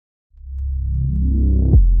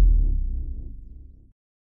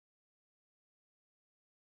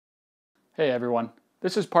Hey everyone,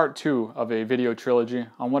 this is part 2 of a video trilogy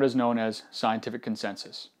on what is known as scientific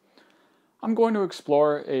consensus. I'm going to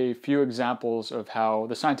explore a few examples of how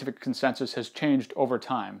the scientific consensus has changed over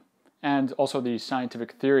time, and also the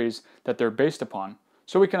scientific theories that they're based upon,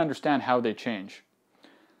 so we can understand how they change.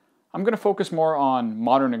 I'm going to focus more on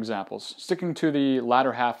modern examples, sticking to the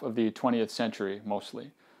latter half of the 20th century mostly,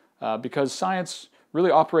 because science really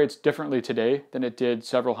operates differently today than it did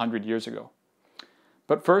several hundred years ago.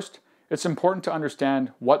 But first, it's important to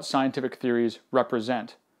understand what scientific theories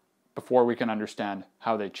represent before we can understand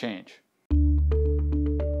how they change.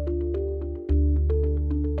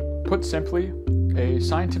 Put simply, a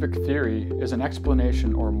scientific theory is an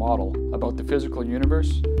explanation or model about the physical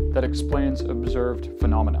universe that explains observed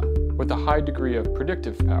phenomena with a high degree of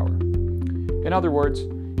predictive power. In other words,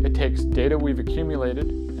 it takes data we've accumulated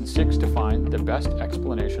and seeks to find the best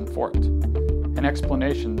explanation for it. An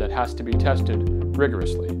explanation that has to be tested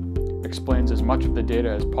rigorously, explains as much of the data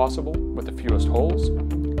as possible with the fewest holes,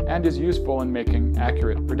 and is useful in making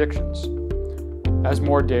accurate predictions. As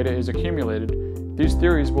more data is accumulated, these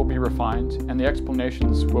theories will be refined and the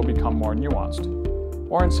explanations will become more nuanced.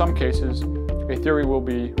 Or in some cases, a theory will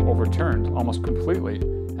be overturned almost completely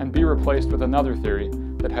and be replaced with another theory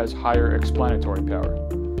that has higher explanatory power.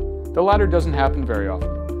 The latter doesn't happen very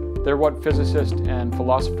often. They're what physicist and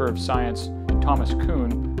philosopher of science Thomas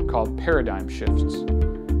Kuhn called paradigm shifts,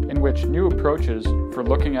 in which new approaches for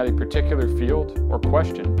looking at a particular field or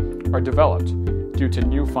question are developed due to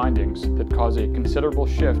new findings that cause a considerable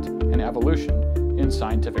shift in evolution in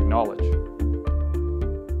scientific knowledge.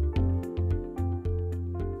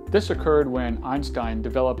 This occurred when Einstein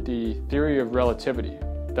developed the theory of relativity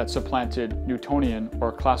that supplanted Newtonian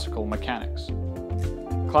or classical mechanics.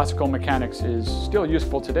 Classical mechanics is still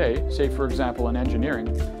useful today, say for example in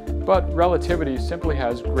engineering, but relativity simply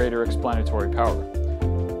has greater explanatory power.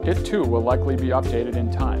 It too will likely be updated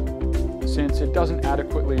in time, since it doesn't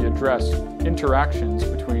adequately address interactions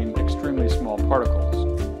between extremely small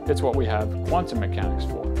particles. It's what we have quantum mechanics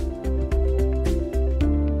for.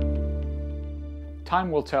 Time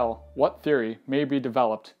will tell what theory may be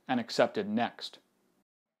developed and accepted next.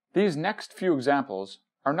 These next few examples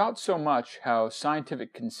are not so much how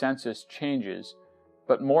scientific consensus changes,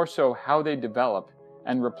 but more so how they develop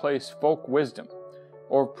and replace folk wisdom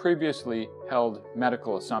or previously held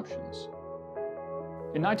medical assumptions.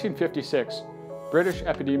 In 1956, British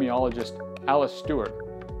epidemiologist Alice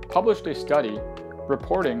Stewart published a study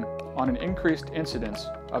reporting on an increased incidence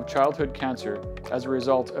of childhood cancer as a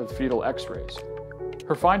result of fetal X-rays.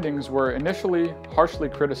 Her findings were initially harshly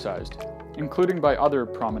criticized, including by other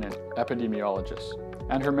prominent epidemiologists,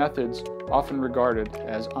 and her methods often regarded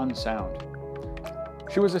as unsound.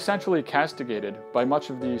 She was essentially castigated by much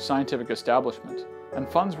of the scientific establishment, and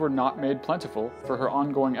funds were not made plentiful for her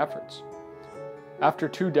ongoing efforts. After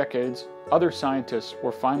 2 decades, other scientists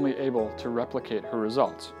were finally able to replicate her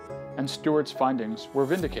results, and Stewart's findings were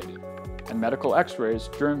vindicated, and medical X-rays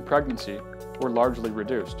during pregnancy were largely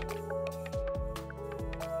reduced.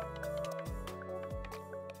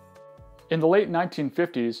 In the late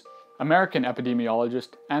 1950s, American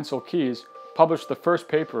epidemiologist Ancel Keys published the first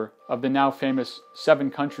paper of the now famous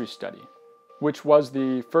 7-country study, which was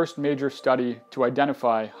the first major study to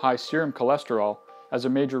identify high serum cholesterol as a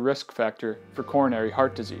major risk factor for coronary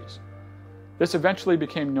heart disease. This eventually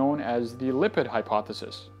became known as the lipid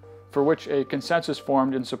hypothesis, for which a consensus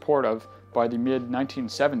formed in support of by the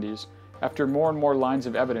mid-1970s after more and more lines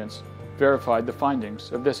of evidence verified the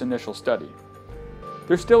findings of this initial study.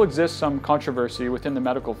 There still exists some controversy within the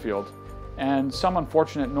medical field and some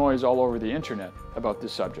unfortunate noise all over the internet about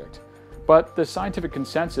this subject, but the scientific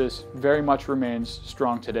consensus very much remains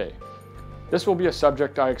strong today. This will be a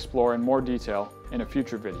subject I explore in more detail in a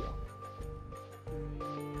future video.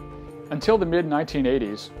 Until the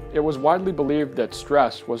mid-1980s, it was widely believed that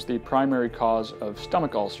stress was the primary cause of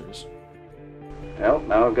stomach ulcers. Well,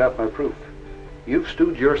 now I've got my proof. You've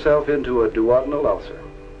stewed yourself into a duodenal ulcer.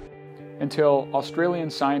 Until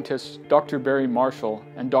Australian scientists Dr. Barry Marshall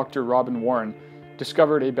and Dr. Robin Warren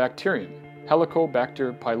discovered a bacterium,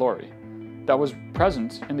 Helicobacter pylori, that was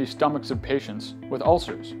present in the stomachs of patients with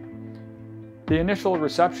ulcers. The initial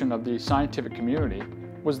reception of the scientific community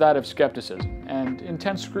was that of skepticism and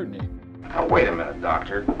intense scrutiny. Now, wait a minute,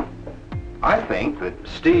 Doctor. I think that...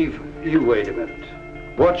 Steve, you wait a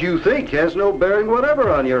minute. What you think has no bearing whatever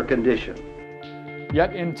on your condition.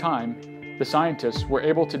 Yet in time, the scientists were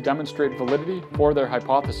able to demonstrate validity for their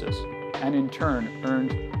hypothesis and in turn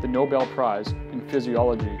earned the Nobel Prize in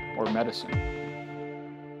Physiology or Medicine.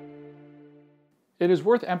 It is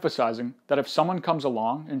worth emphasizing that if someone comes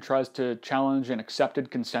along and tries to challenge an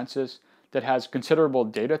accepted consensus that has considerable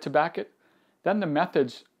data to back it, then the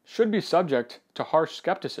methods should be subject to harsh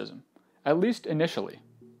skepticism, at least initially.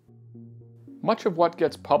 Much of what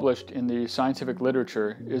gets published in the scientific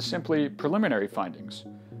literature is simply preliminary findings,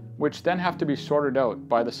 which then have to be sorted out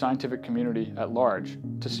by the scientific community at large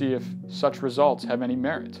to see if such results have any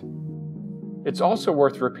merit. It's also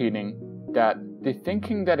worth repeating that the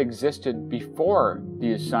thinking that existed before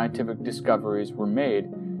these scientific discoveries were made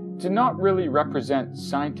did not really represent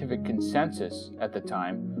scientific consensus at the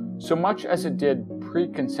time so much as it did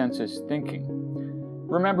pre-consensus thinking.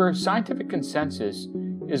 Remember, scientific consensus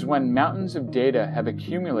is when mountains of data have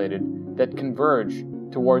accumulated that converge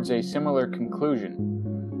towards a similar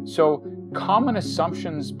conclusion. So, common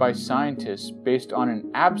assumptions by scientists based on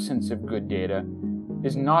an absence of good data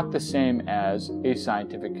is not the same as a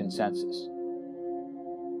scientific consensus.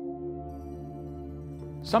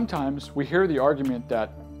 Sometimes we hear the argument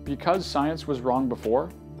that because science was wrong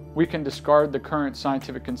before, we can discard the current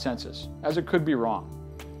scientific consensus, as it could be wrong.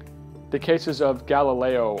 The cases of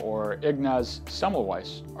Galileo or Ignaz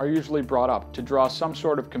Semmelweis are usually brought up to draw some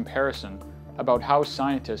sort of comparison about how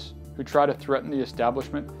scientists who try to threaten the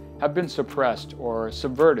establishment have been suppressed or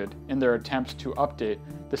subverted in their attempts to update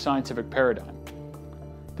the scientific paradigm.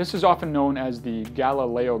 This is often known as the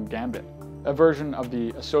Galileo Gambit, a version of the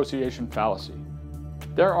association fallacy.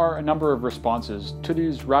 There are a number of responses to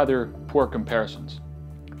these rather poor comparisons.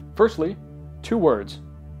 Firstly, 2 words: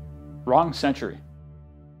 wrong century.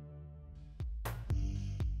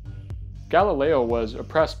 Galileo was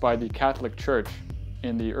oppressed by the Catholic Church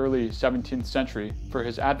in the early 17th century for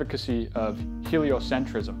his advocacy of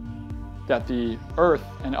heliocentrism, that the Earth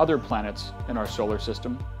and other planets in our solar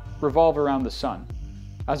system revolve around the Sun,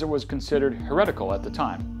 as it was considered heretical at the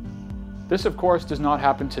time. This, of course, does not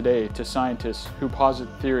happen today to scientists who posit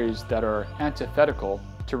theories that are antithetical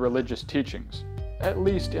to religious teachings, at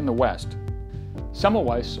least in the West.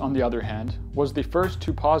 Semmelweis, on the other hand, was the first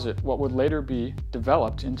to posit what would later be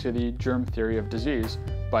developed into the germ theory of disease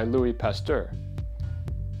by Louis Pasteur.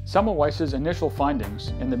 Semmelweis's initial findings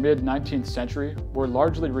in the mid-19th century were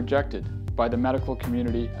largely rejected by the medical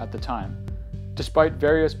community at the time, despite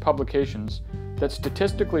various publications that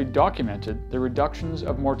statistically documented the reductions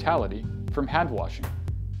of mortality from hand washing.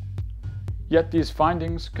 Yet these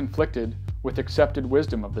findings conflicted with accepted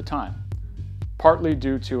wisdom of the time, partly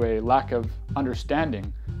due to a lack of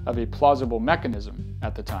understanding of a plausible mechanism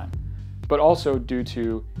at the time, but also due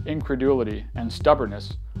to incredulity and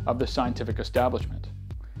stubbornness of the scientific establishment.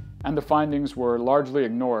 And the findings were largely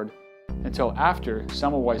ignored until after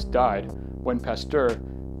Semmelweis died, when Pasteur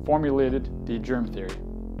formulated the germ theory.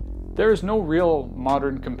 There is no real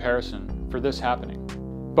modern comparison for this happening,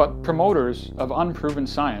 but promoters of unproven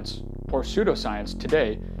science, or pseudoscience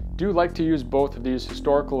today, do like to use both of these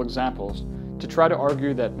historical examples to try to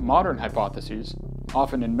argue that modern hypotheses,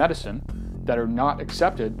 often in medicine, that are not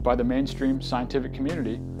accepted by the mainstream scientific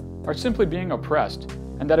community, are simply being oppressed,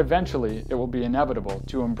 and that eventually it will be inevitable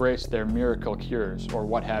to embrace their miracle cures or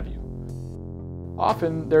what have you.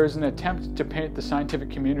 Often there is an attempt to paint the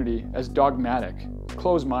scientific community as dogmatic,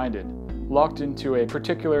 close-minded, locked into a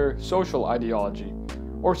particular social ideology,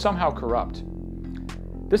 or somehow corrupt.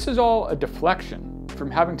 This is all a deflection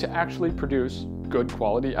from having to actually produce good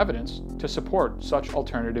quality evidence to support such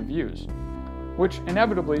alternative views, which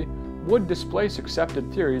inevitably would displace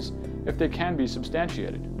accepted theories if they can be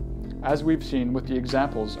substantiated, as we've seen with the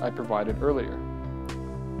examples I provided earlier.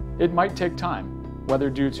 It might take time, whether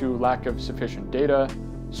due to lack of sufficient data,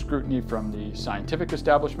 scrutiny from the scientific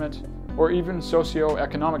establishment, or even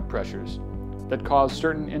socio-economic pressures that cause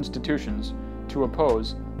certain institutions to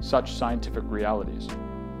oppose such scientific realities.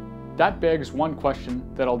 That begs one question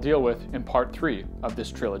that I'll deal with in part 3 of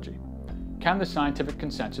this trilogy. Can the scientific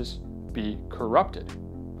consensus be corrupted?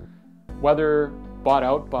 Whether bought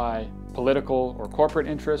out by political or corporate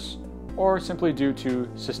interests, or simply due to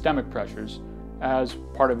systemic pressures as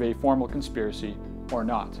part of a formal conspiracy or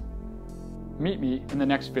not. Meet me in the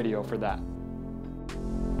next video for that.